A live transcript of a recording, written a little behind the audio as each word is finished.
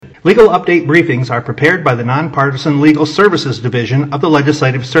Legal update briefings are prepared by the Nonpartisan Legal Services Division of the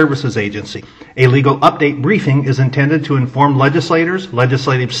Legislative Services Agency. A legal update briefing is intended to inform legislators,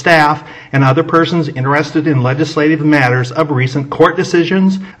 legislative staff, and other persons interested in legislative matters of recent court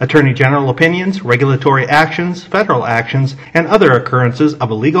decisions, attorney general opinions, regulatory actions, federal actions, and other occurrences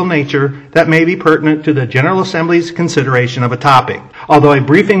of a legal nature that may be pertinent to the General Assembly's consideration of a topic. Although a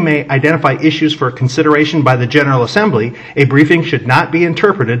briefing may identify issues for consideration by the General Assembly, a briefing should not be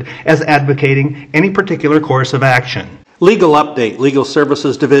interpreted as advocating any particular course of action. Legal Update, Legal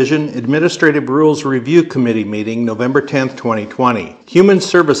Services Division, Administrative Rules Review Committee meeting, November 10, 2020. Human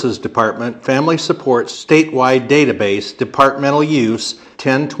Services Department, Family Support Statewide Database, Departmental Use,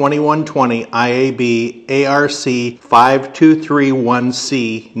 10/21/20 IAB ARC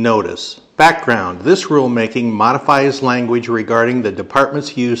 5231C Notice. Background: this rulemaking modifies language regarding the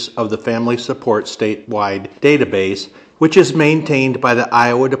Department's use of the Family Support Statewide Database, which is maintained by the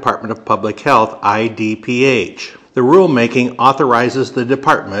Iowa Department of Public Health, IDPH. The rulemaking authorizes the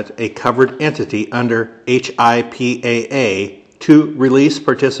Department, a covered entity under HIPAA, to release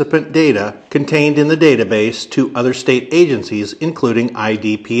participant data contained in the database to other state agencies, including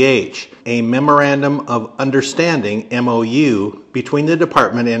IDPH. A Memorandum of Understanding, MOU, between the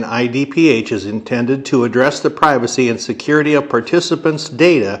Department and IDPH is intended to address the privacy and security of participants'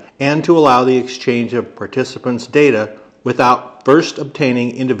 data and to allow the exchange of participants' data without first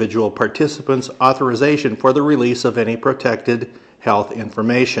obtaining individual participants' authorization for the release of any protected health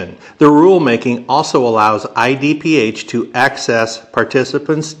information. The rulemaking also allows IDPH to access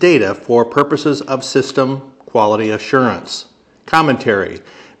participants' data for purposes of system quality assurance. Commentary: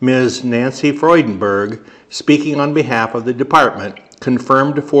 Ms. Nancy Freudenberg, speaking on behalf of the Department,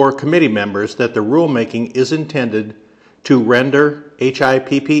 confirmed for committee members that the rulemaking is intended to render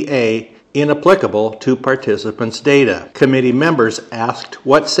HIPAA inapplicable to participants' data. Committee members asked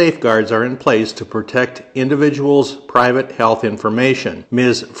what safeguards are in place to protect individuals' private health information.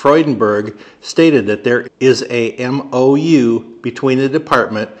 Ms. Freudenberg stated that there is a MOU between the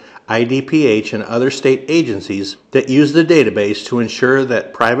Department, IDPH, and other state agencies that use the database to ensure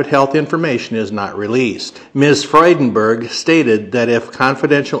that private health information is not released. Ms. Freudenberg stated that if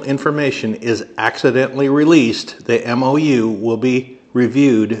confidential information is accidentally released, the MOU will be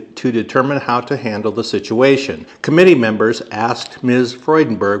reviewed to determine how to handle the situation. Committee members asked Ms.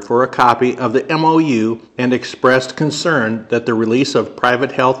 Freudenberg for a copy of the MOU and expressed concern that the release of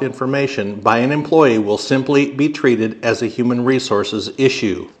private health information by an employee will simply be treated as a human resources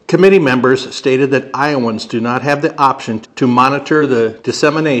issue. Committee members stated that Iowans do not have the option to monitor the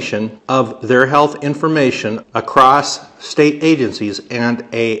dissemination of their health information across state agencies, and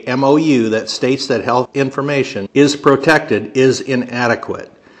a MOU that states that health information is protected is inadequate.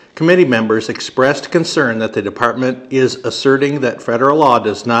 Committee members expressed concern that the Department is asserting that federal law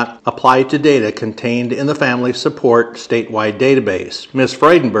does not apply to data contained in the Family Support Statewide Database. Ms.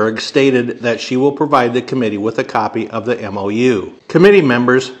 Freudenberg stated that she will provide the committee with a copy of the MOU. Committee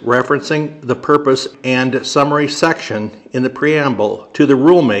members, referencing the purpose and summary section in the preamble to the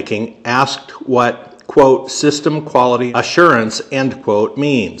rulemaking, asked what, quote, system quality assurance, end quote,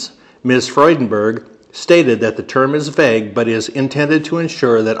 means. Ms. Freudenberg stated that the term is vague but is intended to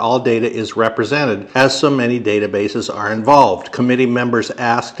ensure that all data is represented, as so many databases are involved. Committee members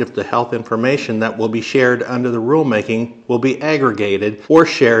asked if the health information that will be shared under the rulemaking will be aggregated or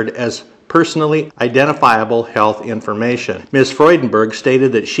shared as personally identifiable health information. Ms. Freudenberg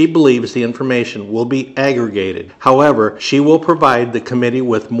stated that she believes the information will be aggregated. However, she will provide the committee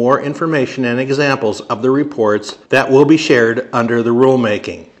with more information and examples of the reports that will be shared under the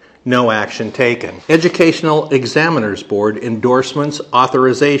rulemaking. No action taken. Educational Examiners Board Endorsements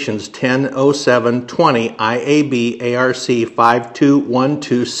Authorizations 10/07/20 IAB ARC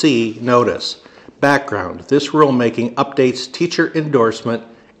 5212C Notice. Background: this rulemaking updates teacher endorsement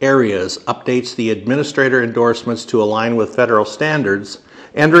areas, updates the administrator endorsements to align with federal standards,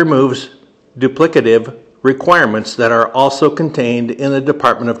 and removes duplicative requirements that are also contained in the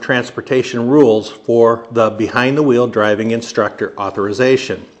Department of Transportation rules for the behind-the-wheel driving instructor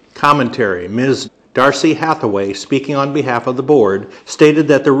authorization. Commentary: Ms. Darcy Hathaway, speaking on behalf of the board, stated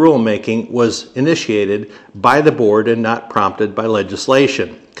that the rulemaking was initiated by the board and not prompted by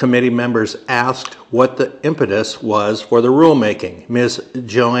legislation. Committee members asked what the impetus was for the rulemaking. Ms.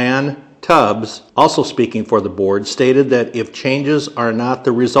 Joanne Tubbs, also speaking for the board, stated that if changes are not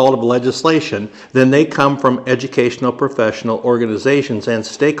the result of legislation, then they come from educational professional organizations and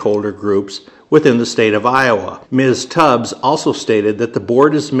stakeholder groups within the state of Iowa. Ms. Tubbs also stated that the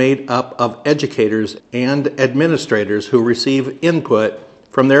board is made up of educators and administrators who receive input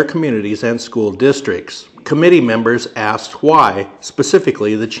from their communities and school districts. Committee members asked why,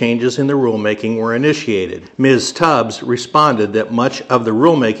 specifically, the changes in the rulemaking were initiated. Ms. Tubbs responded that much of the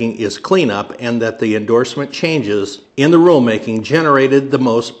rulemaking is cleanup and that the endorsement changes in the rulemaking generated the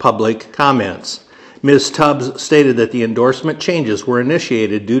most public comments. Ms. Tubbs stated that the endorsement changes were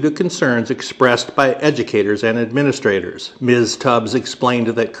initiated due to concerns expressed by educators and administrators. Ms. Tubbs explained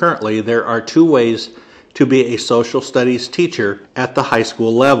that currently there are two ways to be a social studies teacher at the high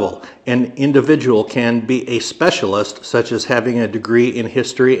school level. An individual can be a specialist, such as having a degree in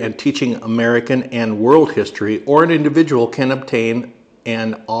history and teaching American and world history, or an individual can obtain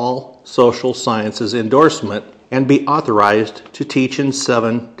an all social sciences endorsement and be authorized to teach in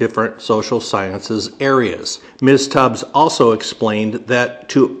 7 different social sciences areas. Ms. Tubbs also explained that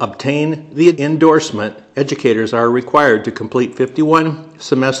to obtain the endorsement, educators are required to complete 51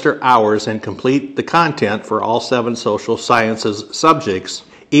 semester hours and complete the content for all 7 social sciences subjects,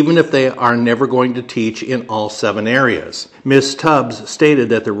 even if they are never going to teach in all 7 areas. Ms. Tubbs stated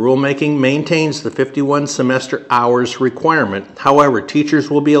that the rulemaking maintains the 51 semester hours requirement. However,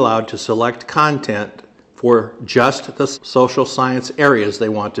 teachers will be allowed to select content for just the social science areas they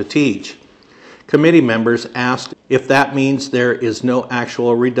want to teach. Committee members asked if that means there is no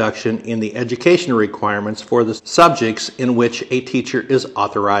actual reduction in the education requirements for the subjects in which a teacher is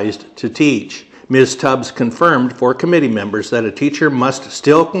authorized to teach. Ms. Tubbs confirmed for committee members that a teacher must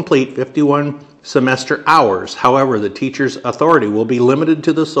still complete 51 semester hours. However, the teacher's authority will be limited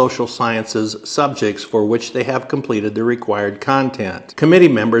to the social sciences subjects for which they have completed the required content. Committee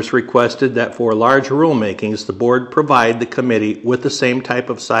members requested that for large rulemakings, the board provide the committee with the same type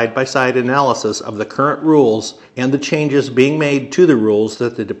of side-by-side analysis of the current rules and the changes being made to the rules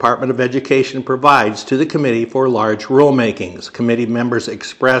that the Department of Education provides to the committee for large rulemakings. Committee members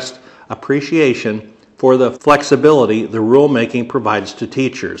expressed appreciation for the flexibility the rulemaking provides to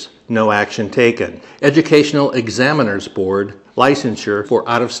teachers. No action taken. Educational Examiners Board licensure for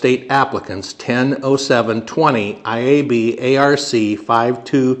out-of-state applicants 10/07/20 IAB ARC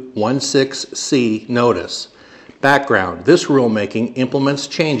 5216C notice. Background: this rulemaking implements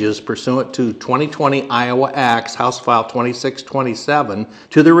changes pursuant to 2020 Iowa Acts House File 2627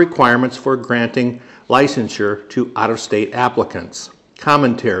 to the requirements for granting licensure to out-of-state applicants.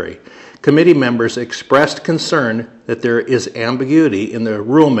 Commentary: committee members expressed concern that there is ambiguity in the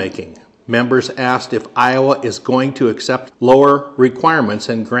rulemaking. Members asked if Iowa is going to accept lower requirements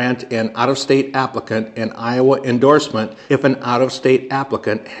and grant an out-of-state applicant an Iowa endorsement if an out-of-state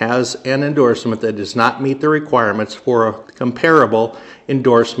applicant has an endorsement that does not meet the requirements for a comparable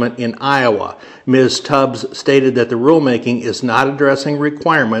endorsement in Iowa. Ms. Tubbs stated that the rulemaking is not addressing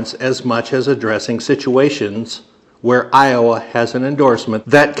requirements as much as addressing situations where Iowa has an endorsement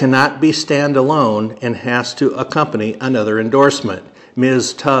that cannot be standalone and has to accompany another endorsement.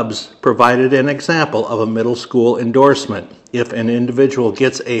 Ms. Tubbs provided an example of a middle school endorsement. If an individual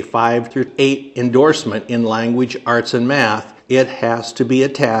gets a 5-8 endorsement in language, arts, and math, it has to be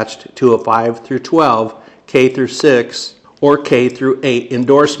attached to a 5-12, K-6, or K-8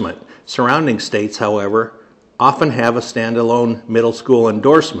 endorsement. Surrounding states, however, often have a standalone middle school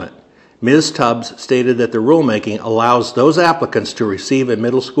endorsement. Ms. Tubbs stated that the rulemaking allows those applicants to receive a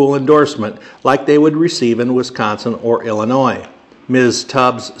middle school endorsement like they would receive in Wisconsin or Illinois. Ms.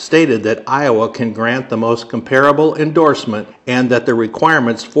 Tubbs stated that Iowa can grant the most comparable endorsement and that the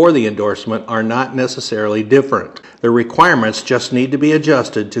requirements for the endorsement are not necessarily different. The requirements just need to be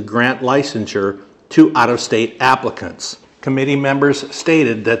adjusted to grant licensure to out-of-state applicants. Committee members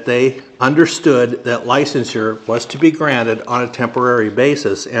stated that they understood that licensure was to be granted on a temporary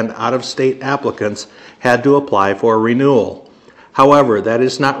basis and out-of-state applicants had to apply for a renewal. However, that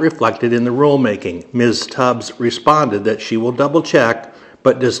is not reflected in the rulemaking. Ms. Tubbs responded that she will double-check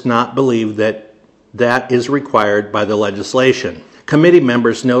but does not believe that that is required by the legislation. Committee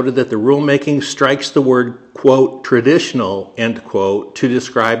members noted that the rulemaking strikes the word, quote, traditional, end quote, to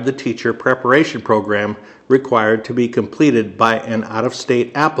describe the teacher preparation program required to be completed by an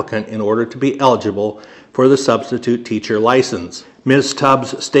out-of-state applicant in order to be eligible for the substitute teacher license. Ms.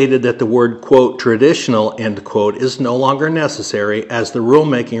 Tubbs stated that the word, quote, traditional, end quote, is no longer necessary as the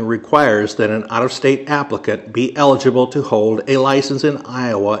rulemaking requires that an out-of-state applicant be eligible to hold a license in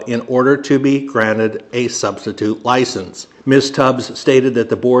Iowa in order to be granted a substitute license. Ms. Tubbs stated that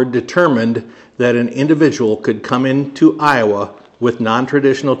the board determined that an individual could come into Iowa with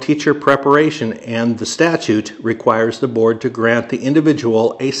non-traditional teacher preparation, and the statute requires the board to grant the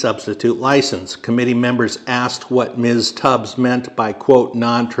individual a substitute license. Committee members asked what Ms. Tubbs meant by, quote,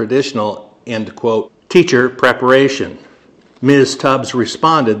 non-traditional, end quote, teacher preparation. Ms. Tubbs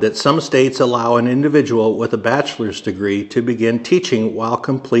responded that some states allow an individual with a bachelor's degree to begin teaching while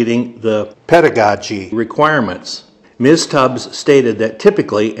completing the pedagogy requirements. Ms. Tubbs stated that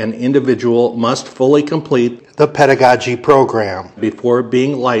typically an individual must fully complete the pedagogy program before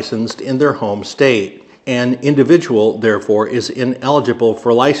being licensed in their home state. An individual, therefore, is ineligible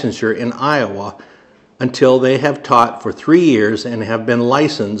for licensure in Iowa until they have taught for 3 years and have been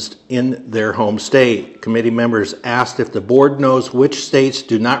licensed in their home state. Committee members asked if the board knows which states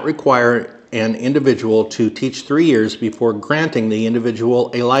do not require an individual to teach 3 years before granting the individual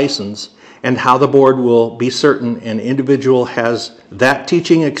a license, and how the board will be certain an individual has that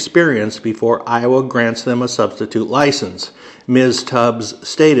teaching experience before Iowa grants them a substitute license. Ms. Tubbs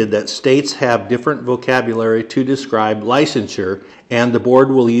stated that states have different vocabulary to describe licensure, and the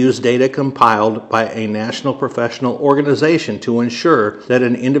board will use data compiled by a national professional organization to ensure that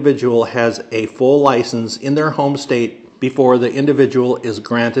an individual has a full license in their home state before the individual is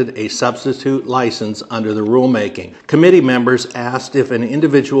granted a substitute license under the rulemaking. Committee members asked if an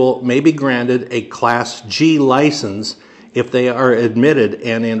individual may be granted a Class G license if they are admitted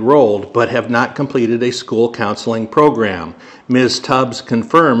and enrolled but have not completed a school counseling program. Ms. Tubbs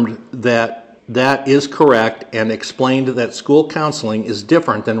confirmed that that is correct and explained that school counseling is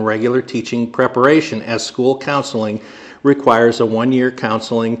different than regular teaching preparation, as school counseling requires a 1-year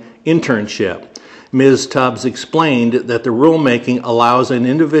counseling internship. Ms. Tubbs explained that the rulemaking allows an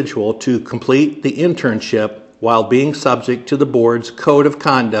individual to complete the internship while being subject to the board's code of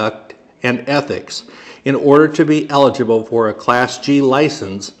conduct and ethics. In order to be eligible for a Class G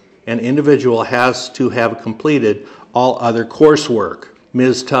license, an individual has to have completed all other coursework.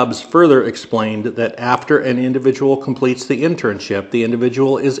 Ms. Tubbs further explained that after an individual completes the internship, the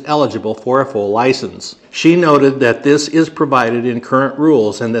individual is eligible for a full license. She noted that this is provided in current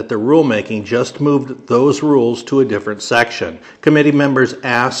rules and that the rulemaking just moved those rules to a different section. Committee members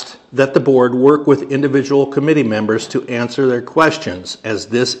asked that the board work with individual committee members to answer their questions, as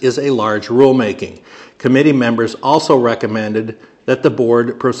this is a large rulemaking. Committee members also recommended that the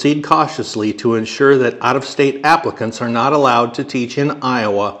board proceed cautiously to ensure that out-of-state applicants are not allowed to teach in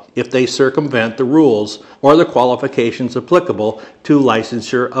Iowa if they circumvent the rules or the qualifications applicable to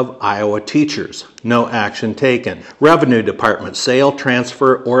licensure of Iowa teachers. No action taken. Revenue Department, sale,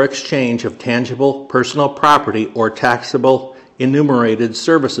 transfer, or exchange of tangible personal property or taxable enumerated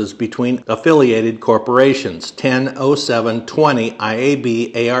services between affiliated corporations. 100720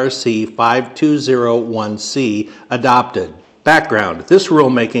 IAB ARC 5201C adopted. Background. This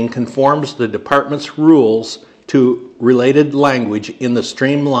rulemaking conforms the department's rules to related language in the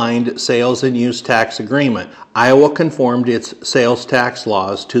streamlined sales and use tax agreement. Iowa conformed its sales tax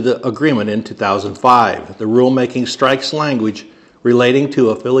laws to the agreement in 2005. The rulemaking strikes language relating to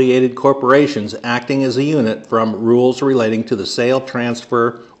affiliated corporations acting as a unit from rules relating to the sale,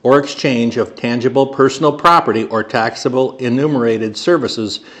 transfer, or exchange of tangible personal property or taxable enumerated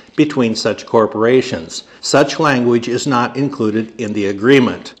services between such corporations. Such language is not included in the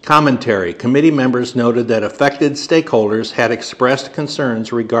agreement. Commentary. Committee members noted that affected stakeholders had expressed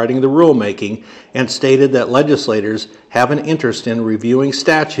concerns regarding the rulemaking and stated that legislators have an interest in reviewing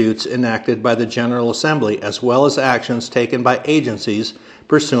statutes enacted by the General Assembly as well as actions taken by agencies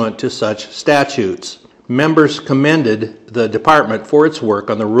pursuant to such statutes. Members commended the department for its work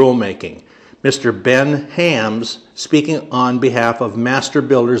on the rulemaking. Mr. Ben Hams, speaking on behalf of Master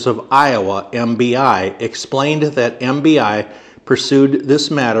Builders of Iowa, MBI, explained that MBI pursued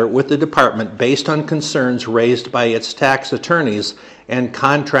this matter with the department based on concerns raised by its tax attorneys and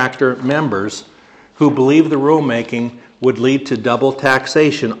contractor members who believe the rulemaking would lead to double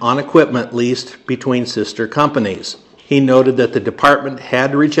taxation on equipment leased between sister companies. He noted that the department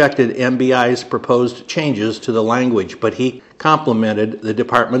had rejected MBI's proposed changes to the language, but he complimented the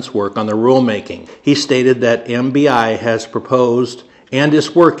department's work on the rulemaking. He stated that MBI has proposed and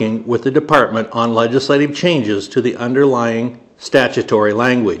is working with the department on legislative changes to the underlying statutory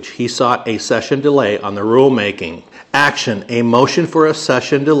language. He sought a session delay on the rulemaking. Action. A motion for a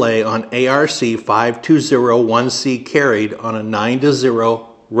session delay on ARC 5201C carried on a 9-0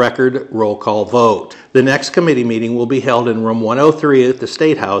 record roll call vote. The next committee meeting will be held in room 103 at the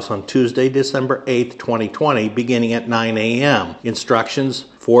State House on Tuesday, December 8, 2020, beginning at 9 a.m. Instructions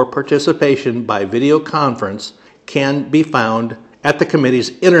for participation by video conference can be found at the committee's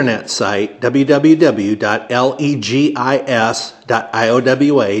internet site,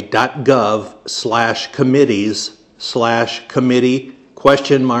 www.legis.iowa.gov/committees/committee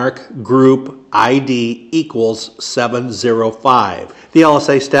group ID equals 705. The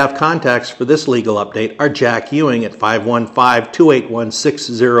LSA staff contacts for this legal update are Jack Ewing at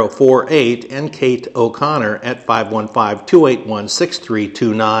 515-281-6048 and Kate O'Connor at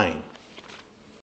 515-281-6329.